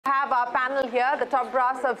have our panel here, the top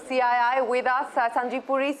brass of CII with us, Sanjiv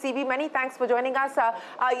Puri, CV, many thanks for joining us.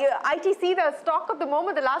 ITC, the stock of the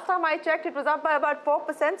moment, the last time I checked, it was up by about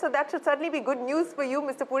 4%, so that should certainly be good news for you,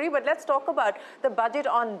 Mr. Puri. But let's talk about the budget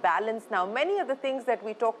on balance now. Many of the things that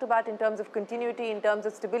we talked about in terms of continuity, in terms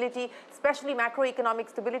of stability, especially macroeconomic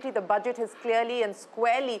stability, the budget has clearly and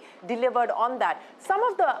squarely delivered on that. Some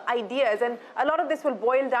of the ideas, and a lot of this will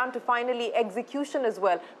boil down to finally execution as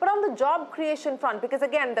well, but on the job creation front, because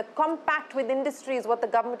again, the compact with industry is what the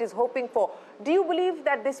government is hoping for. Do you believe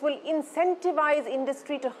that this will incentivize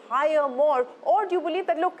industry to hire more, or do you believe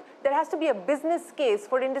that, look, there has to be a business case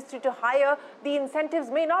for industry to hire, the incentives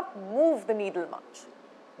may not move the needle much?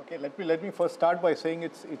 Okay, let me first start by saying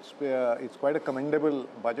it's quite a commendable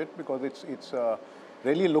budget, because it's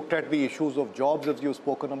really looked at the issues of jobs as you've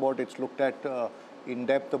spoken about. It's looked at in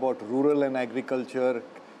depth about rural and agriculture,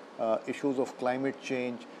 issues of climate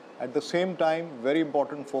change. At the same time, very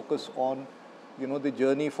important focus on, the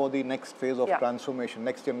journey for the next phase of transformation,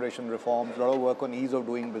 next generation reforms, a lot of work on ease of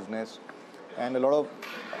doing business, and a lot of,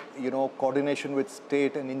 coordination with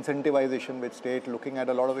state and incentivization with state, looking at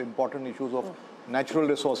a lot of important issues of natural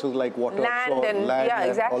resources like water, land,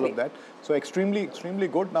 and all of that. So extremely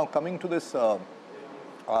good. Now coming to this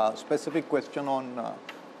specific question on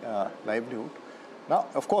livelihood. Now,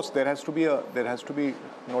 of course, there has to be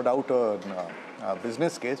no doubt a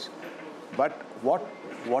business case, but what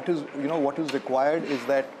is required is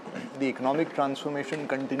that the economic transformation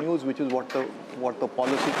continues, which is what the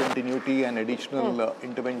policy continuity and additional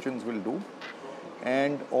interventions will do,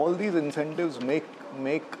 and all these incentives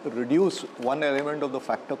reduce one element of the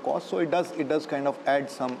factor cost. So it does kind of add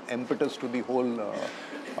some impetus to the whole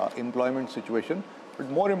employment situation. But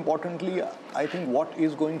more importantly, I think what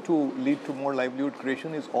is going to lead to more livelihood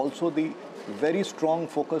creation is also the very strong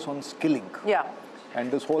focus on skilling. Yeah. And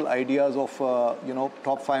this whole ideas of,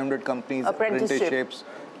 top 500 companies, apprenticeships,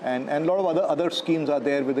 and a lot of other schemes are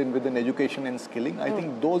there within education and skilling. I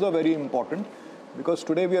think those are very important, because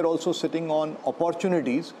today we are also sitting on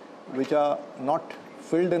opportunities which are not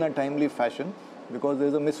filled in a timely fashion because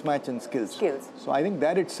there's a mismatch in skills. So I think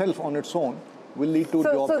that itself on its own will lead to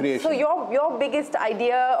job creation. So your biggest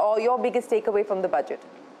idea or your biggest takeaway from the budget?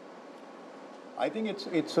 I think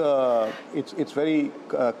it's very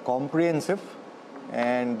comprehensive,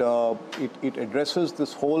 and it addresses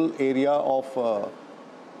this whole area of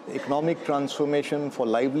economic transformation for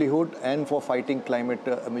livelihood and for fighting climate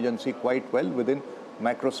emergency quite well within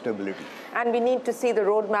macro stability. And we need to see the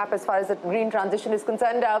roadmap as far as the green transition is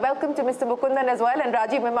concerned. Welcome to Mr. Mukundan as well, and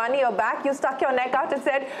Rajiv Memani, you're back. You stuck your neck out and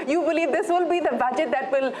said you believe this will be the budget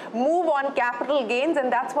that will move on capital gains,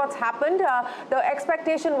 and that's what's happened. The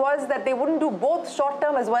expectation was that they wouldn't do both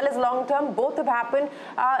short-term as well as long-term. Both have happened.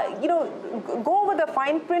 Go over the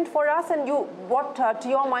fine print for us, and what to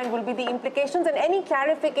your mind will be the implications and any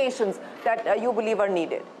clarifications that you believe are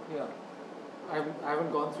needed. Yeah. I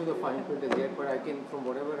haven't gone through the fine print as yet, but I can, from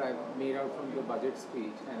whatever I've made out from the budget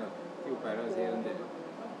speech and a few paras here and there,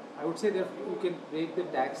 I would say that you can break the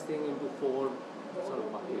tax thing into four sort of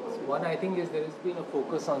buckets. One, I think, is there has been a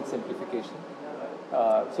focus on simplification.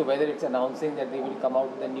 So whether it's announcing that they will come out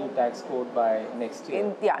with a new tax code by next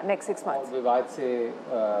year. Next 6 months. Vivad se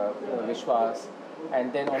Vishwas,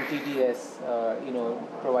 and then on TDS,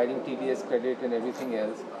 providing TDS credit and everything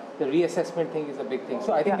else. The reassessment thing is a big thing.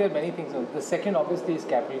 So I think there are many things. The second, obviously, is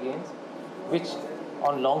capital gains, which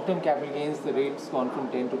on long-term capital gains, the rate's gone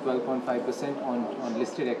from 10 to 12.5%, on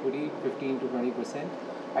listed equity, 15 to 20%.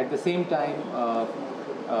 At the same time,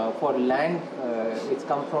 for land, it's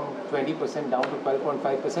come from 20% down to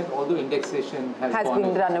 12.5%, although indexation has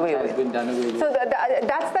been done away with. So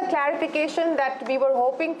that's the clarification that we were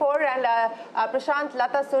hoping for, and Prashant,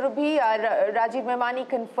 Lata Surabhi, Rajiv Memani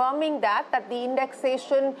confirming that the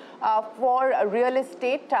indexation for real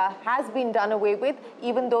estate has been done away with,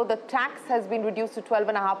 even though the tax has been reduced to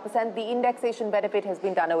 12.5%, the indexation benefit has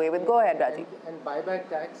been done away with. Go ahead, Rajiv. And buyback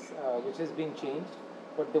tax, which has been changed.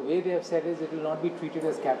 But the way they have said is it will not be treated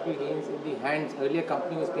as capital gains in the hands. Earlier,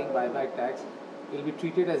 company was paying buyback tax. It will be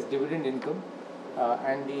treated as dividend income,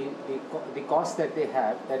 and the cost that they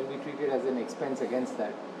have, that will be treated as an expense against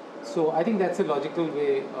that. So I think that's a logical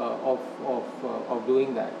way of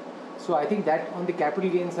doing that. So I think that on the capital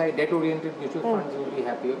gain side, debt-oriented mutual funds will be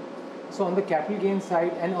happier. So on the capital gain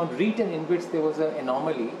side, and on REIT and InvITs, there was an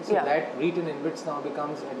anomaly. So that REIT and InvITs now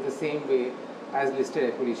becomes at the same way as listed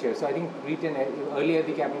equity shares. So I think earlier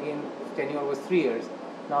the capital gain tenure was 3 years.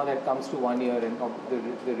 Now that comes to 1 year, and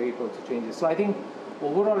the rate also changes. So I think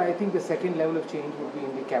overall, I think the second level of change would be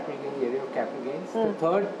in the capital gain area of capital gains. The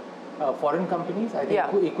third foreign companies, I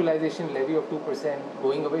think equalization levy of 2%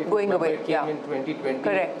 going away. It came in 2020.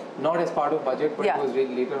 Correct. Not as part of budget, but it was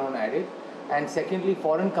later on added. And secondly,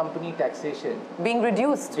 foreign company taxation being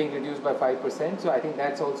reduced by 5%. So I think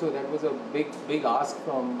that was a big ask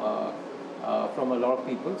from a lot of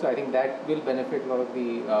people. So I think that will benefit a lot of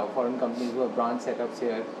the foreign companies who have branch setups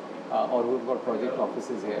here or who have got project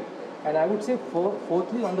offices here. And I would say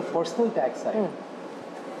fourthly, on the personal tax side,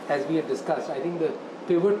 as we had discussed, I think the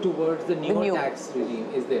pivot towards the new tax regime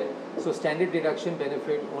is there. So standard deduction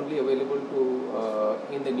benefit only available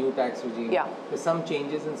to in the new tax regime. Yeah. There's some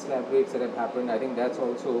changes in slab rates that have happened. I think that's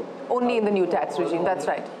also only in the new tax regime. That's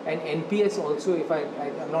right. And NPS also, if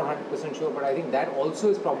I'm not 100% sure, but I think that also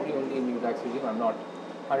is probably only in new tax regime. I'm not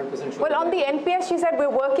 100% sure. Well, on the NPS, she said we're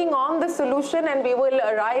working on the solution and we will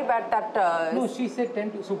arrive at that. No, she said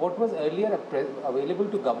 10. So what was earlier available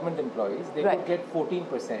to government employees, they could get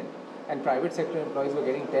 14%. And private sector employees were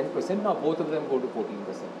getting 10%. Now both of them go to 14%.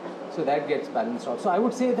 So that gets balanced out. So I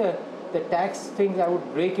would say the tax things I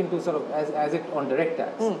would break into sort of as it on direct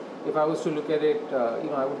tax. If I was to look at it,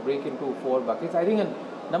 I would break into 4 buckets. I think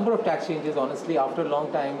a number of tax changes, honestly, after a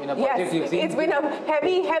long time in a budget. Yes, it's been a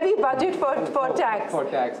heavy budget for tax. For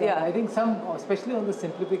tax. Yeah. And I think some, especially on the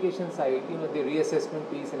simplification side, the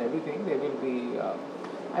reassessment piece and everything, there will be.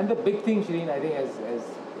 And the big thing, Shireen, I think, as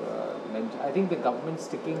I think the government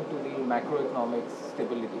sticking to the macroeconomic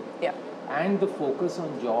stability and the focus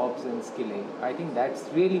on jobs and skilling, I think that's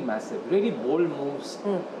really massive, really bold moves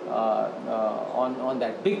on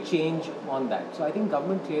that, big change on that. So I think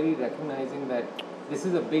government clearly recognizing that this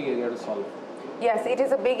is a big area to solve. Yes, it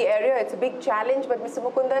is a big area, it's a big challenge, but Mr.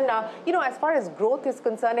 Mukundan, as far as growth is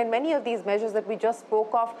concerned, in many of these measures that we just spoke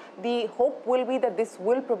of, the hope will be that this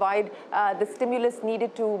will provide the stimulus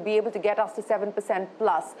needed to be able to get us to 7%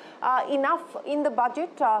 plus. Enough in the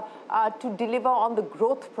budget to deliver on the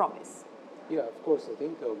growth promise? Yeah, of course. I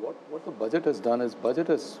think what the budget has done is budget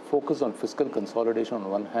has focused on fiscal consolidation on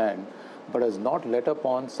one hand, but has not let up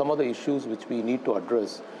on some of the issues which we need to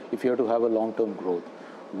address if you have to have a long-term growth.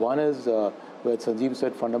 One is where Sanjiv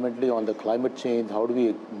said fundamentally on the climate change, how do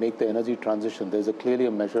we make the energy transition? There's clearly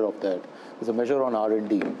a measure of that. There's a measure on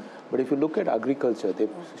R&D. But if you look at agriculture,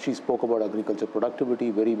 she spoke about agriculture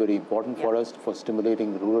productivity, very, very important for us for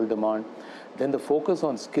stimulating rural demand. Then the focus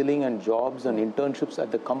on skilling and jobs and internships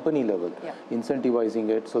at the company level, incentivizing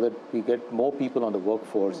it so that we get more people on the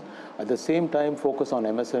workforce. At the same time, focus on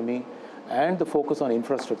MSME. And the focus on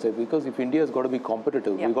infrastructure, because if India has got to be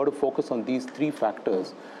competitive, we've got to focus on these 3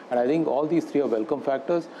 factors. And I think all these 3 are welcome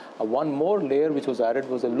factors. One more layer which was added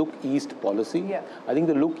was a look east policy. I think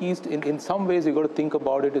the look east, in some ways you've got to think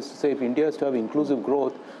about it, is to say if India is to have inclusive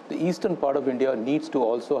growth, the eastern part of India needs to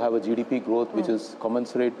also have a GDP growth which is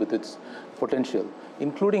commensurate with its potential.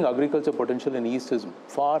 Including agriculture potential in east is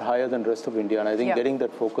far higher than the rest of India, and I think getting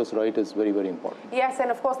that focus right is very, very important. Yes, and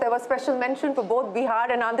of course there was special mention for both Bihar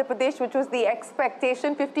and Andhra Pradesh, which was the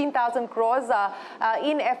expectation, 15,000 crores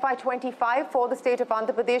in FY25 for the state of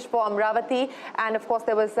Andhra Pradesh for Amravati, and of course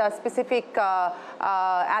there was specific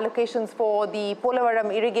allocations for the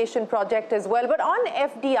Polavaram irrigation project as well. But on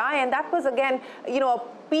FDI, and that was again, a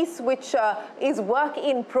piece which is work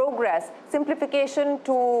in progress, simplification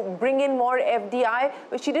to bring in more FDI.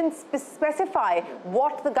 She didn't specify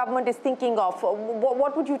what the government is thinking of.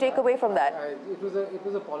 What would you take away from that? It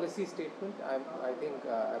was a policy statement. I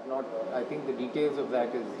think the details of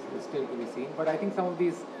that is still to be seen. But I think some of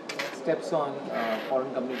these steps on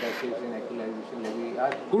foreign company taxation, equalization levy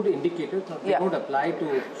are good indicators. They don't apply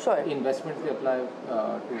to investments. They apply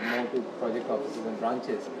more to project offices and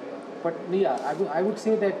branches. But I would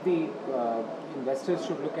say that the investors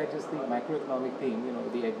should look at just the macroeconomic theme,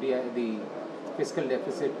 the FDI, the fiscal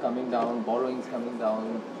deficit coming down, borrowings coming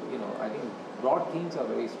down, I think broad themes are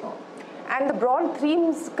very strong. And the broad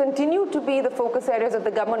themes continue to be the focus areas of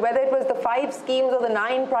the government, whether it was the 5 schemes or the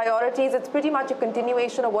 9 priorities. It's pretty much a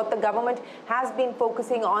continuation of what the government has been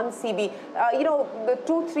focusing on, CB. The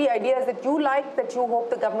 2-3 ideas that you like, that you hope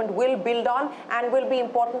the government will build on and will be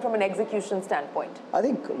important from an execution standpoint. I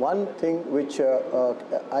think one thing which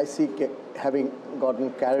I see having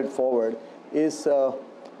gotten carried forward is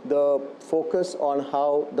the focus on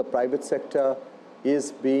how the private sector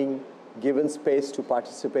is being given space to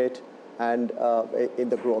participate and in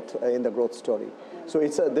the growth story. So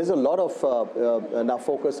there's a lot of now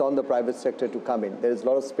focus on the private sector to come in. There's a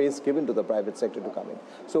lot of space given to the private sector to come in.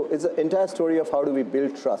 So it's an entire story of how do we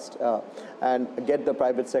build trust and get the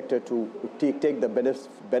private sector to take the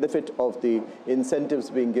benefit of the incentives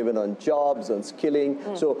being given on jobs, on skilling.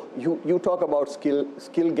 So you talk about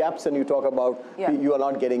skill gaps, and you talk about you are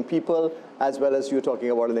not getting people, as well as you're talking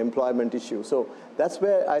about an employment issue. So that's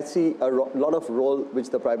where I see a lot of role which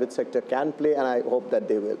the private sector can play, and I hope that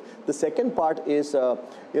they will. The second part is,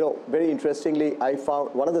 very interestingly, I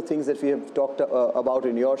found one of the things that we have talked about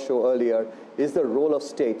in your show earlier is the role of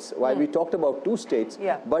states. While we talked about 2 states,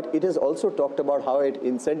 but it has also talked about how it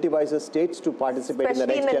incentivizes states to participate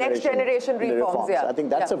especially in the next generation reforms. I think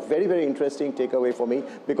that's a very, very interesting takeaway for me,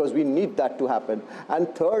 because we need that to happen.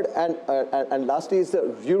 And third and lastly is the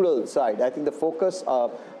rural side. I think the focus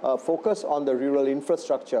on the rural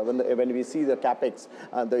infrastructure, when we see the capex,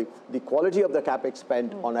 the quality of the capex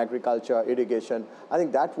spent on agriculture, irrigation, I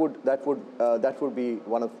think that would be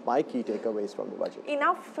one of my key takeaways from the budget.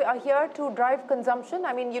 Enough here to drive consumption.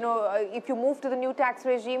 I mean, if you move to the new tax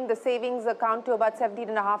regime, the savings account to about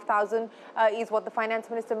 17,500 is what the finance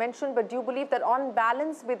minister mentioned. But do you believe that on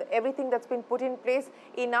balance, with everything that's been put in place,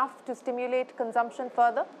 enough to stimulate consumption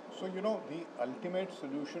further? So, the ultimate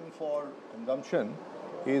solution for consumption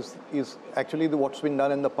is actually what's been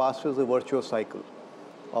done in the past is a virtuous cycle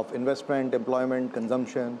of investment, employment,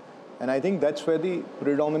 consumption. And I think that's where the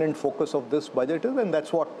predominant focus of this budget is, and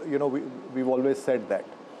that's what, we've always said that.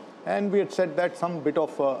 And we had said that some bit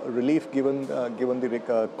of relief given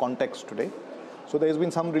the context today. So there's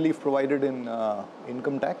been some relief provided in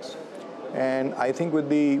income tax. And I think with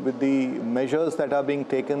the measures that are being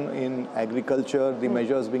taken in agriculture, the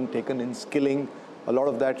measures being taken in skilling, a lot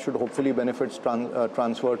of that should hopefully benefits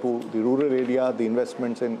transfer to the rural area, the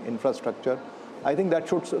investments in infrastructure. I think that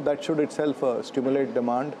should itself stimulate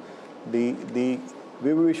demand.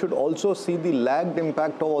 We should also see the lagged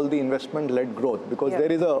impact of all the investment-led growth, because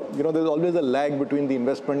there is there's always a lag between the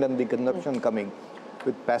investment and the consumption coming.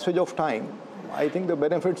 With passage of time, I think the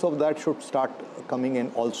benefits of that should start coming in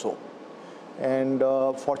also. And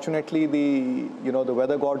fortunately, the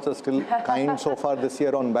weather gods are still kind so far this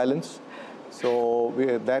year on balance. So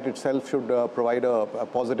that itself should provide a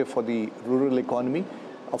positive for the rural economy.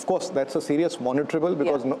 Of course, that's a serious monitorable,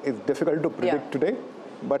 because it's difficult to predict today.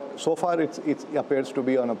 But so far, it appears to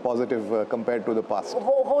be on a positive compared to the past.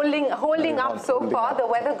 Holding up so far, the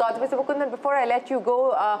weather gods. Mr. Mukundan, before I let you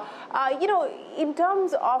go, in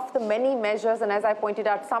terms of the many measures, and as I pointed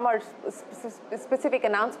out, some are specific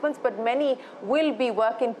announcements, but many will be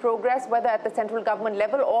work in progress, whether at the central government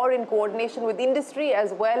level or in coordination with industry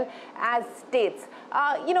as well as states.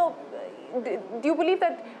 Do you believe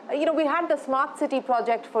that, we had the smart city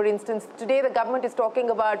project, for instance. Today, the government is talking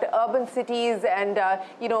about urban cities and,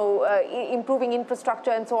 improving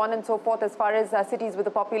infrastructure and so on and so forth, as far as cities with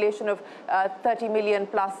a population of 30 million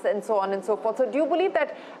plus and so on and so forth. So do you believe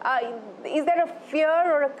that, is there a fear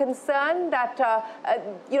or a concern that,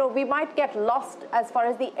 we might get lost as far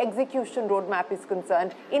as the execution roadmap is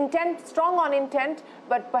concerned? Intent, strong on intent,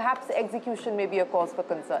 but perhaps execution may be a cause for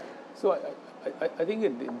concern. So I think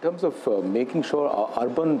in terms of making sure our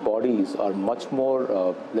urban bodies are much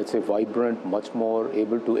more, let's say, vibrant, much more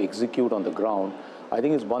able to execute on the ground, I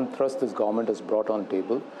think is one thrust this government has brought on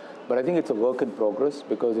table. But I think it's a work in progress,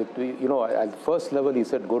 because at the first level, he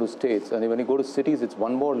said go to states, and when you go to cities, it's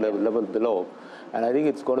one more level below. And I think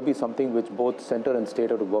it's got to be something which both center and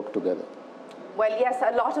state have to work together. Well, yes,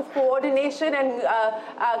 a lot of coordination and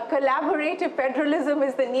collaborative federalism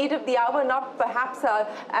is the need of the hour, not perhaps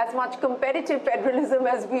as much competitive federalism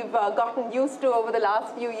as we've gotten used to over the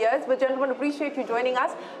last few years. But gentlemen, appreciate you joining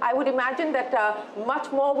us. I would imagine that much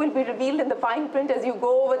more will be revealed in the fine print as you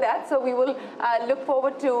go over that. So we will look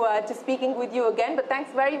forward to speaking with you again. But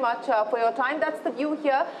thanks very much for your time. That's the view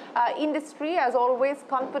here. Industry, as always,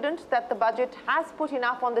 confident that the budget has put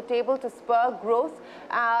enough on the table to spur growth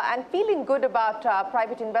and feeling good about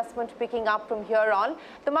private investment picking up from here on.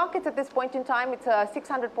 The markets at this point in time, it's a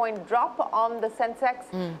 600-point drop on the Sensex,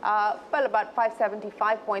 well, about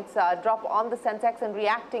 575 points drop on the Sensex, and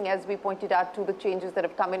reacting, as we pointed out, to the changes that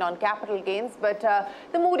have come in on capital gains. But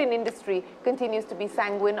the mood in industry continues to be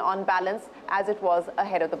sanguine on balance, as it was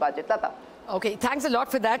ahead of the budget. Tata. Okay, thanks a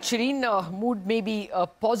lot for that, Shireen. Mood may be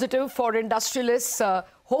positive for industrialists.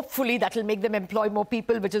 Hopefully, that will make them employ more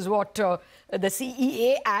people, which is what the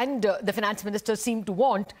CEA and the finance minister seem to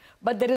want. But there is